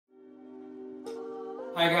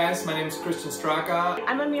Hi guys, my name is Christian Straka.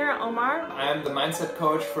 I'm Amira Omar. I am the mindset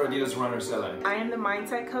coach for Adidas Runners LA. I am the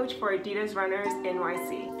mindset coach for Adidas Runners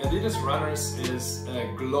NYC. Adidas Runners is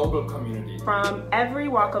a global community. From every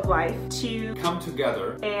walk of life to come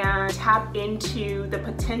together and tap into the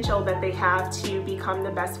potential that they have to become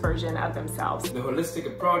the best version of themselves. The holistic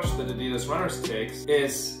approach that Adidas Runners takes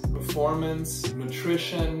is performance,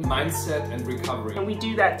 nutrition, mindset, and recovery. And we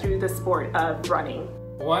do that through the sport of running.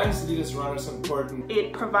 Why is Adidas Runners important?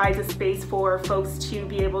 It provides a space for folks to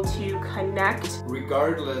be able to connect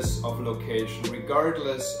regardless of location,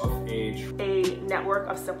 regardless of age. A network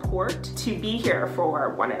of support to be here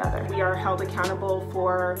for one another. We are held accountable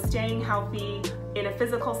for staying healthy in a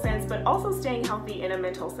physical sense, but also staying healthy in a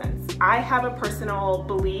mental sense. I have a personal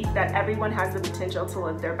belief that everyone has the potential to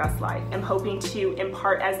live their best life. I'm hoping to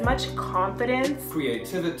impart as much confidence,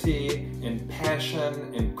 creativity, and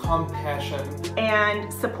passion, and compassion,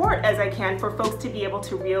 and support as I can for folks to be able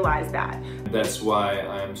to realize that. That's why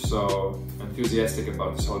I'm so enthusiastic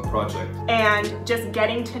about this whole project. And just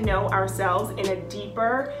getting to know ourselves in a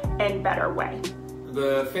deeper and better way.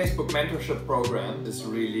 The Facebook Mentorship program is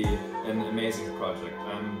really an amazing project.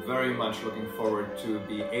 I'm very much looking forward to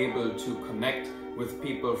be able to connect with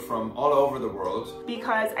people from all over the world.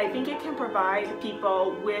 Because I think it can provide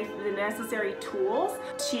people with the necessary tools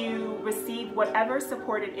to receive whatever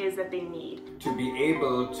support it is that they need. To be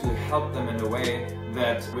able to help them in a way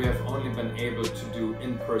that we have only been able to do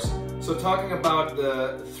in person. So talking about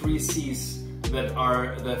the 3 C's that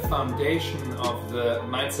are the foundation of the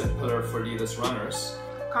mindset pillar for Adidas Runners.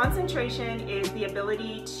 Concentration is the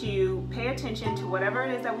ability to pay attention to whatever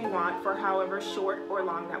it is that we want for however short or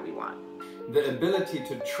long that we want. The ability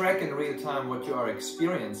to track in real time what you are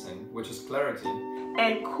experiencing, which is clarity.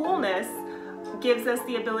 And coolness gives us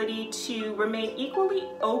the ability to remain equally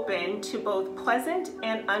open to both pleasant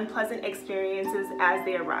and unpleasant experiences as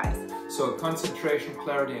they arise. So concentration,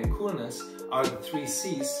 clarity, and coolness are the 3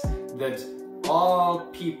 C's that all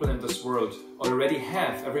people in this world already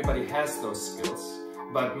have. Everybody has those skills,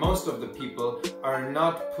 but most of the people are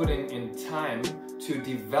not putting in time to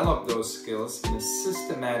develop those skills in a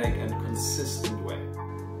systematic and consistent way.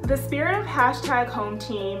 The spirit of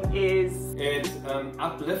 #HomeTeam is... It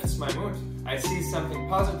uplifts my mood. I see something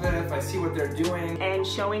positive, I see what they're doing. And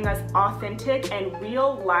showing us authentic and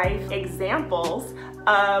real life examples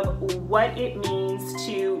of what it means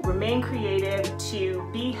to remain creative, to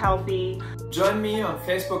be healthy. Join me on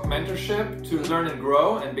Facebook Mentorship to learn and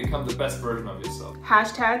grow and become the best version of yourself.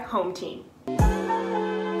 #HomeTeam.